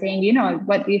people and saying,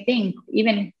 what do you think?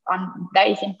 Even on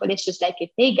very simple issues like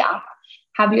a pay gap,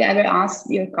 have you ever asked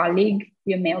your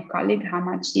male colleague, how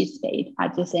much she's paid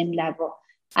at the same level?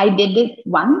 I did it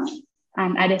once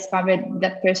and I discovered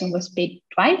that person was paid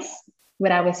twice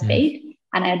what I was paid.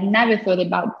 And I had never thought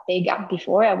about pay gap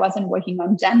before. I wasn't working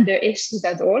on gender issues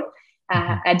at all.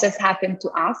 I just happened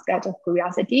to ask out of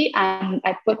curiosity, and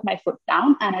I put my foot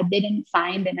down and I didn't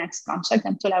sign the next contract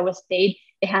until I was paid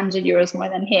 €100 more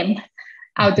than him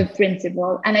out of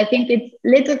principle. And I think it's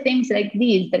little things like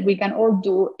these that we can all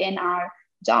do in our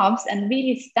jobs and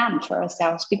really stand for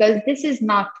ourselves, because this is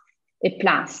not a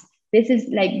plus. This is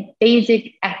like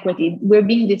basic equity. We're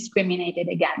being discriminated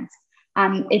against.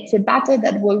 It's a battle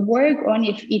that will work only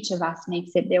if each of us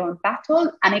makes it their own battle.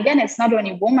 And again, it's not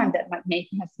only women that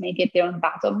must make it their own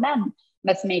battle. Men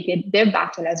must make it their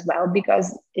battle as well,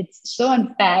 because it's so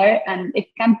unfair, and it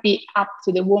can't be up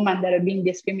to the women that are being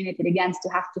discriminated against to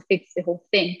have to fix the whole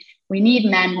thing. We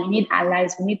need men, we need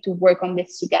allies, we need to work on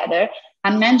this together.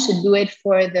 And men should do it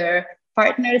for their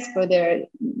partners, for their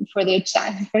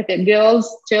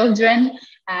girls, children,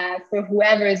 for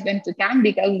whoever is going to come,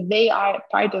 because they are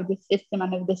part of the system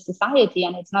and of the society,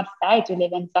 and it's not fair to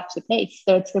live in such a place.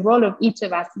 So it's the role of each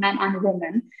of us, men and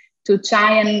women, to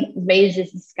try and raise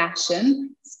this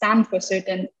discussion, stand for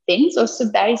certain things. Also,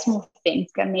 very small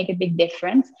things can make a big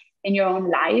difference in your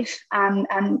own life,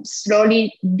 and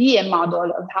slowly be a model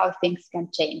of how things can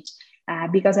change.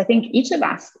 Because I think each of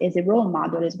us is a role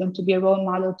model, is going to be a role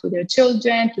model to their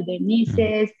children, to their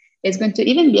nieces. It's going to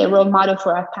even be a role model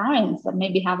for our parents that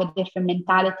maybe have a different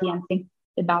mentality and think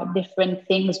about different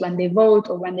things when they vote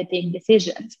or when they take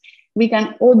decisions. We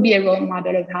can all be a role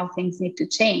model of how things need to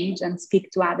change and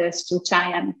speak to others to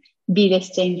try and be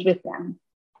this change with them.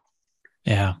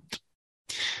 Yeah.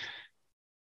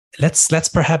 let's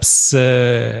perhaps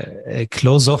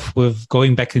close off with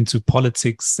going back into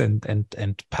politics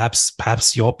and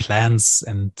perhaps your plans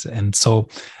and so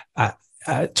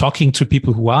talking to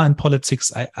people who are in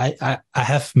politics, I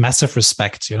have massive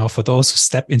respect, for those who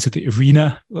step into the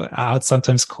arena, how it's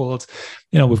sometimes called,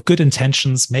 with good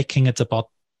intentions, making it about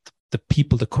the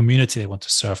people, the community they want to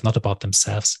serve, not about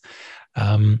themselves.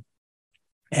 And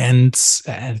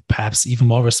perhaps even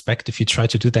more respect if you try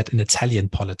to do that in Italian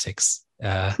politics.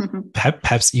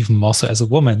 Perhaps even more so as a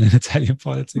woman in Italian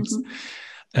politics.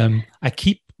 I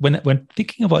keep when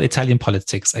thinking about Italian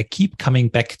politics, I keep coming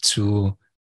back to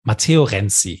Matteo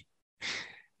Renzi.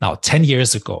 Now, 10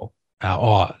 years ago,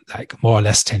 or like more or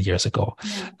less 10 years ago,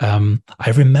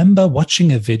 I remember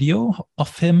watching a video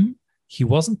of him. He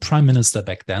wasn't prime minister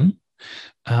back then,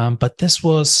 but this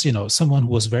was, someone who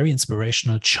was very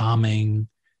inspirational, charming,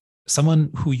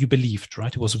 someone who you believed,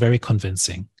 right? It was very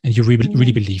convincing, and you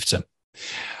really believed him.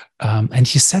 And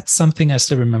he said something, I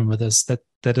still remember this,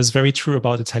 that is very true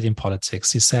about Italian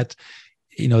politics. He said,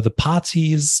 the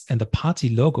parties and the party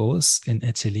logos in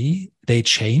Italy, they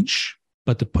change,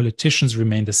 but the politicians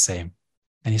remain the same.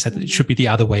 And he said it should be the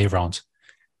other way around,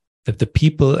 that the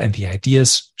people and the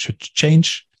ideas should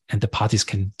change and the parties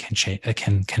can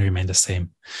remain the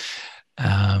same.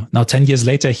 Now, 10 years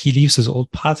later, he leaves his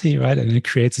old party, right? And he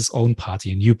creates his own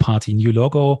party, new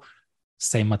logo,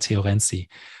 same Matteo Renzi.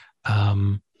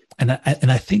 And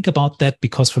I think about that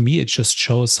because for me, it just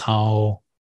shows how,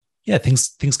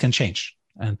 things can change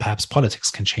and perhaps politics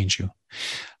can change you.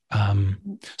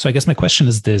 So I guess my question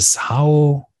is this: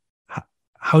 how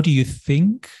do you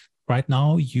think right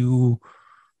now you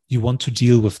want to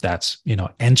deal with that?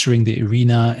 Entering the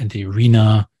arena and the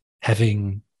arena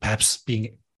having perhaps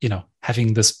being,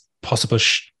 having this possible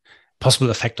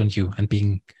effect on you and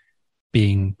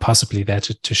being possibly there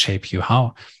to shape you.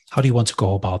 How do you want to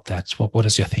go about that? What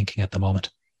is your thinking at the moment?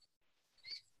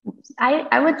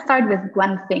 I would start with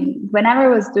one thing. Whenever I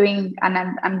was doing, and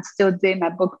I'm still doing my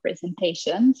book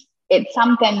presentations,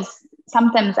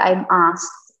 sometimes I'm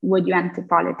asked, would you enter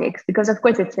politics? Because of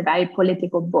course it's a very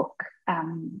political book.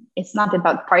 It's not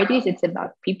about parties, it's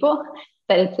about people,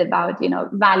 but it's about,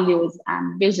 values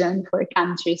and vision for a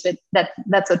country. So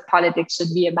that's what politics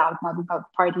should be about, not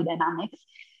about party dynamics.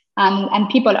 And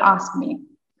people ask me.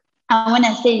 And when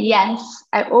I say yes,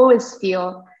 I always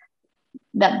feel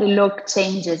that the look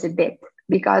changes a bit.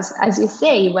 Because as you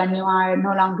say, when you are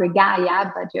no longer Gaia,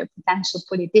 but you're a potential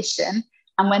politician,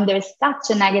 and when there's such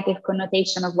a negative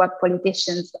connotation of what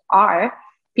politicians are,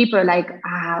 people are like,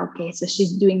 okay, so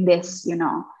she's doing this,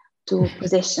 to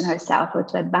position herself or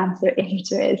to advance her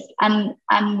interests. And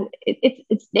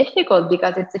it's difficult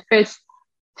because it's the first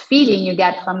feeling you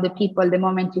get from the people the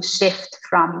moment you shift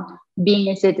from being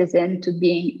a citizen to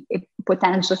being a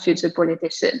potential future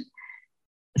politician.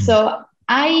 So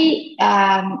I'm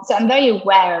very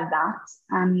aware of that,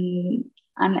 and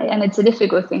it's a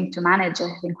difficult thing to manage. I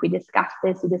think we discussed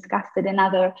it in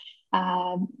other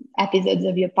episodes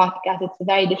of your podcast. It's a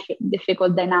very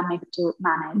difficult dynamic to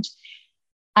manage.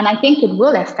 And I think it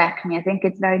will affect me. I think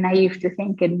it's very naive to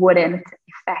think it wouldn't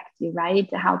affect you, right?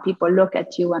 How people look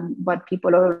at you and what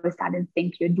people all of a sudden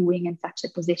think you're doing in such a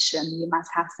position. You must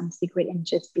have some secret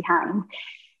interest behind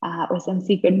or some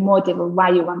secret motive of why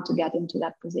you want to get into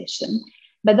that position.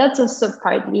 But that's also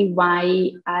partly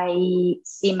why I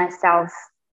see myself,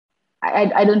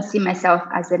 I don't see myself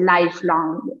as a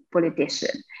lifelong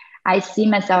politician. I see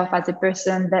myself as a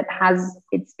person that has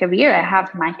its career. I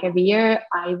have my career.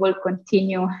 I will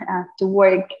continue to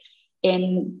work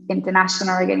in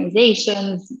international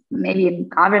organizations, maybe in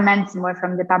governments, more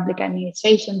from the public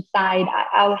administration side.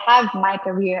 I'll have my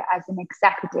career as an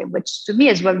executive, which to me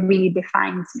is what really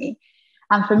defines me.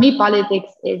 And for me,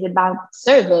 politics is about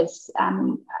service.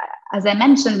 As I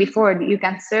mentioned before, you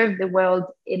can serve the world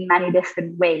in many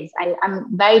different ways.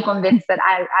 I'm very convinced that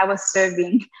I was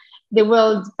serving the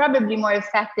world probably more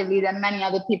effectively than many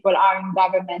other people are in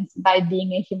government by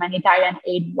being a humanitarian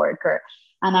aid worker.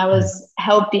 And I was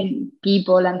helping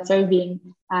people and serving,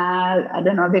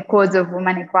 the cause of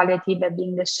women equality by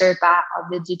being the Sherpa of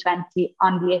the G20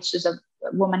 on the issues of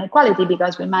women equality,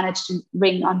 because we managed to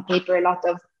bring on paper a lot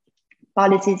of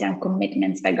policies and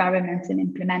commitments by governments in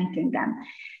implementing them.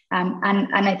 And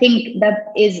I think that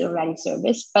is already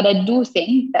service, but I do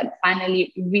think that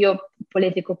finally real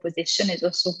political position is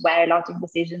also where a lot of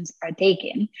decisions are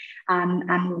taken,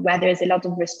 and where there's a lot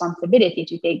of responsibility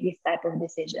to take these type of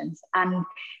decisions. And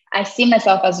I see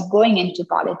myself as going into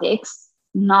politics,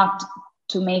 not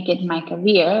to make it my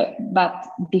career, but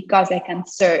because I can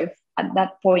serve at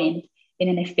that point in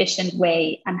an efficient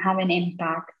way and have an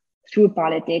impact through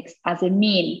politics as a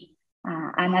mean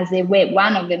And as a way,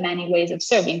 one of the many ways of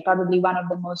serving, probably one of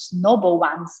the most noble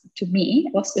ones to me.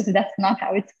 Also, that's not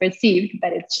how it's perceived,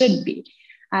 but it should be.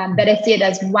 But I see it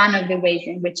as one of the ways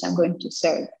in which I'm going to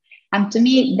serve. And to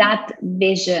me, that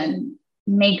vision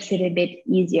makes it a bit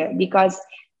easier, because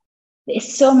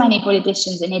there's so many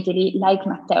politicians in Italy, like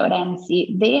Matteo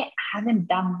Renzi, they haven't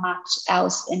done much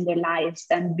else in their lives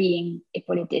than being a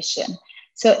politician.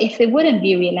 So if they wouldn't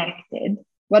be reelected,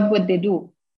 what would they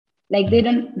do? Like they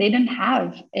don't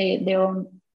have their own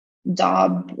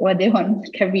job or their own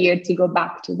career to go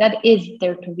back to. That is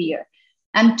their career.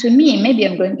 And to me, maybe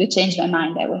I'm going to change my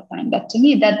mind, I will find that to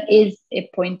me, that is a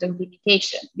point of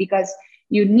limitation, because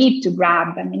you need to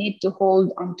grab and you need to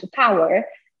hold onto power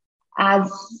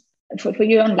as for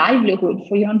your own livelihood,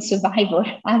 for your own survival.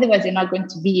 Otherwise, you're not going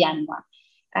to be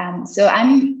anyone. So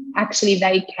I'm actually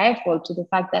very careful to the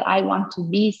fact that I want to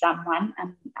be someone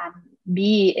and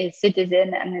be a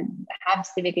citizen and have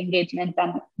civic engagement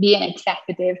and be an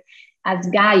executive as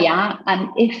Gaia. And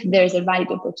if there's a right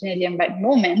opportunity and right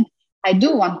moment, I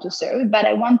do want to serve, but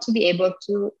I want to be able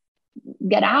to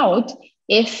get out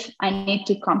if I need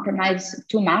to compromise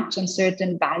too much on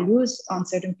certain values, on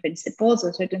certain principles,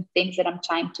 or certain things that I'm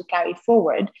trying to carry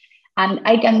forward. And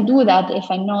I can do that if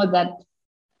I know that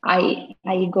I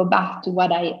go back to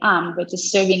what I am, which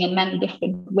is serving in many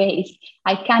different ways.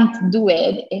 I can't do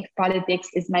it if politics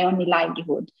is my only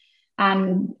livelihood.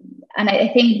 And I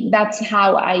think that's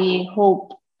how I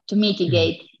hope to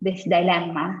mitigate this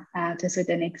dilemma to a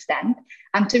certain extent,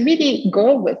 and to really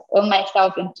go with all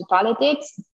myself into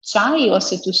politics, try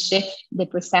also to shift the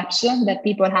perception that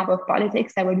people have of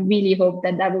politics. I would really hope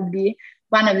that would be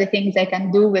one of the things I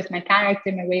can do with my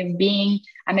character, my way of being.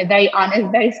 I'm a very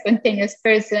honest, very spontaneous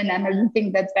person, and I don't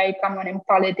think that's very common in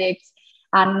politics.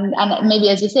 And maybe,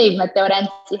 as you say, Matteo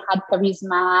Renzi had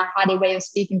charisma, had a way of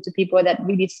speaking to people that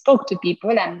really spoke to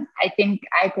people. And I think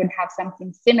I could have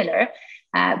something similar,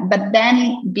 but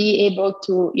then be able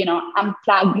to,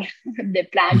 unplug the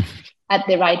plug at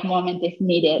the right moment if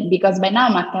needed. Because by now,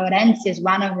 Matteo Renzi is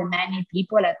one of the many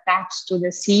people attached to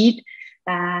the seat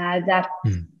that,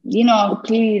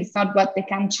 clearly it's not what the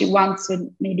country wants or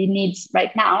maybe needs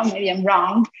right now. Maybe I'm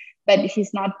wrong, but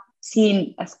he's not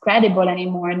seen as credible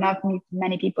anymore. Not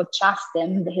many people trust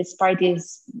him. His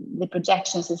party's, the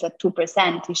projections is at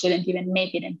 2%. He shouldn't even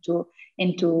make it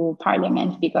into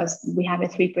parliament, because we have a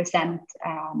 3%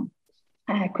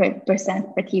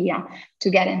 criteria to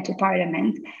get into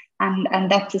parliament. And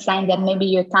that's a sign that maybe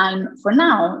your time for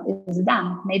now is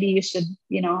done. Maybe you should,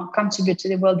 contribute to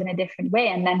the world in a different way,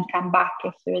 and then come back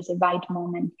if there is a right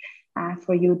moment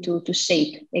for you to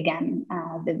shape again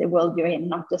the world you're in,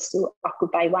 not just to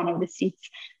occupy one of the seats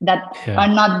that are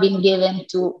not being given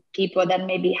to people that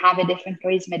maybe have a different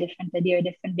charisma, a different idea, a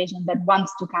different vision, that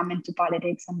wants to come into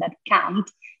politics and that can't,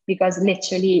 because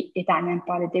literally Italian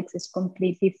politics is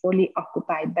completely fully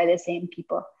occupied by the same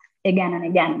people again and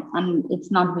again. And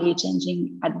it's not really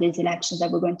changing at these elections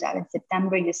that we're going to have in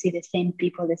September. You see the same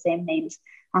people, the same names,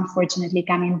 unfortunately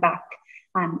coming back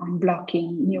and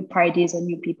blocking new parties or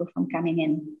new people from coming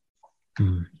in.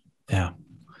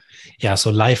 Yeah. So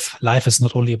life is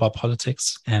not only about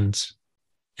politics, and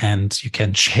you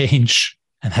can change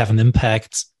and have an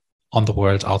impact on the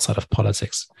world outside of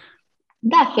politics.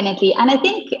 Definitely. And I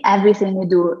think everything we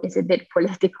do is a bit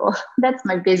political. That's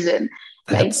my vision.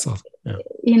 But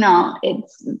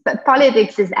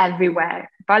politics is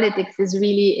everywhere. Politics is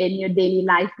really in your daily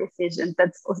life decisions.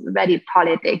 That's also very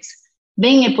politics.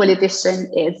 Being a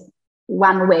politician is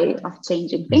one way of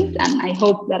changing things. And I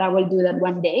hope that I will do that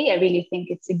one day. I really think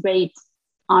it's a great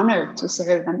honor to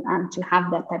serve and to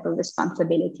have that type of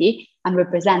responsibility and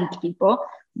represent people.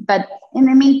 But in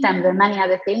the meantime, there are many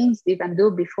other things you can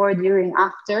do before, during,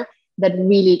 after, that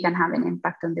really can have an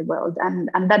impact on the world. And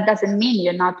that doesn't mean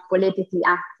you're not politically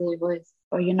active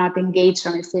or you're not engaged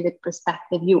from a civic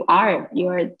perspective. You are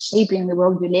shaping the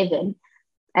world you live in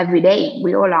every day.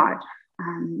 We all are.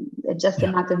 It's just a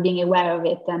matter of being aware of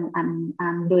it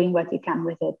and doing what you can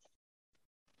with it.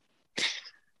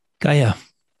 Gaia,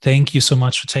 thank you so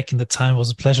much for taking the time. It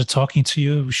was a pleasure talking to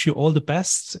you. Wish you all the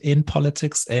best in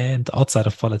politics and outside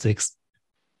of politics.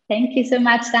 Thank you so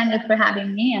much, Daniel, for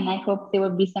having me. And I hope there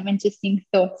will be some interesting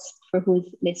thoughts for who's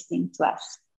listening to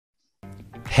us.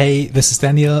 Hey, this is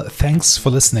Daniel. Thanks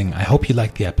for listening. I hope you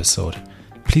liked the episode.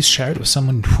 Please share it with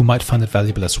someone who might find it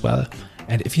valuable as well.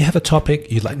 And if you have a topic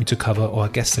you'd like me to cover or a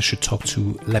guest I should talk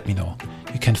to, let me know.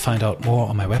 You can find out more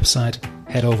on my website.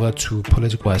 Head over to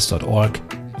politicwise.org.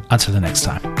 Until the next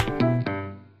time.